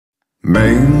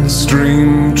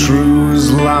Mainstream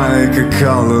truths like a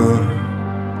color,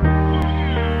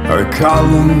 a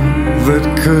column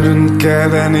that couldn't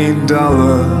get any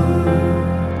duller,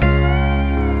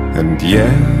 and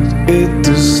yet it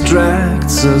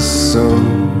distracts us so,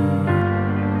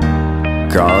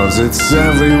 'cause it's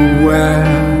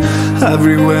everywhere,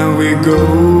 everywhere we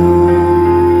go.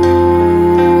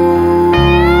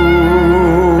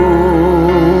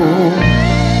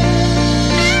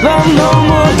 No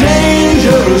more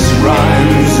dangerous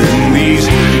rhymes in these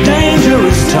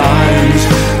dangerous times,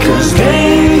 'cause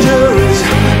danger is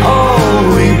all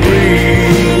we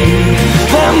breathe.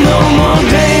 And no more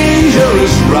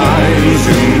dangerous rhymes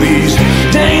in these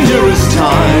dangerous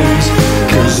times,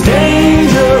 'cause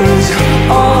danger is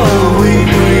all we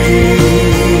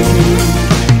breathe.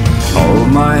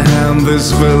 Hold my hand,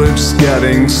 this village's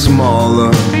getting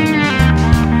smaller.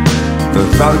 The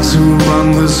thugs who run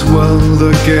this world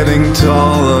are getting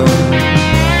taller,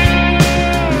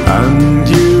 and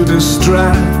you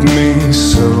distract me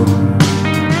so,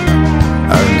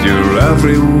 and you're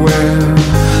everywhere,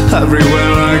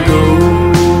 everywhere I go.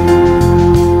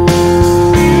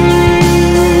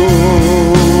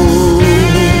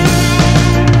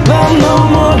 No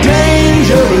more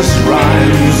dangerous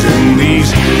rhymes in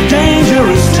these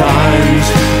dangerous times,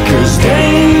 'cause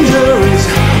danger is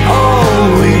all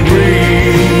we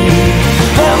breathe.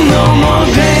 And no more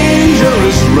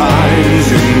dangerous rhymes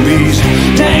in these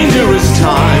dangerous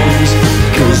times,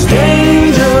 'cause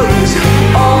danger is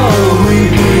all we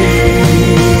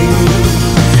breathe.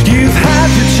 You've had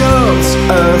your chance,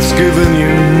 Earth's given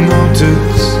you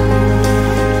notice,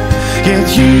 yet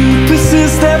you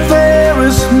persist that there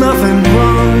is nothing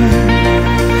wrong.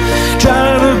 Try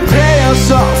to play us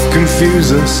off,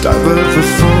 confuse us, divert the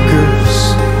focus,